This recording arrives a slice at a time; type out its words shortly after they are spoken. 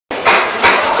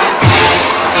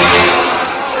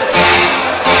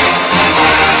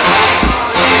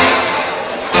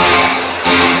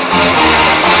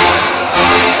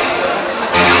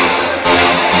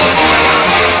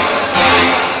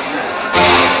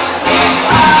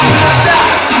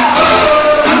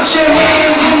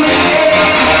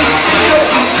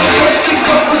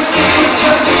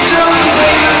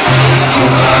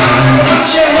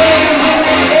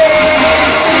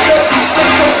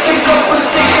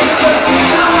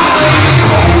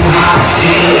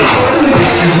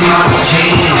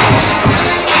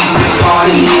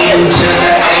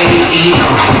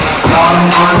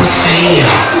understand.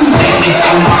 Let me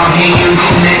throw my hands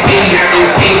in the air,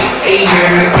 air.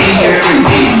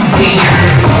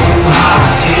 Oh hot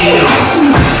damn,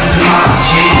 this is my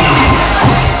jam.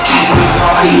 Keep me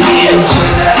partying to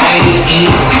the AM.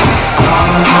 Y'all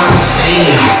don't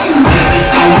understand. Let me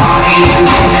throw my hands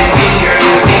in the air.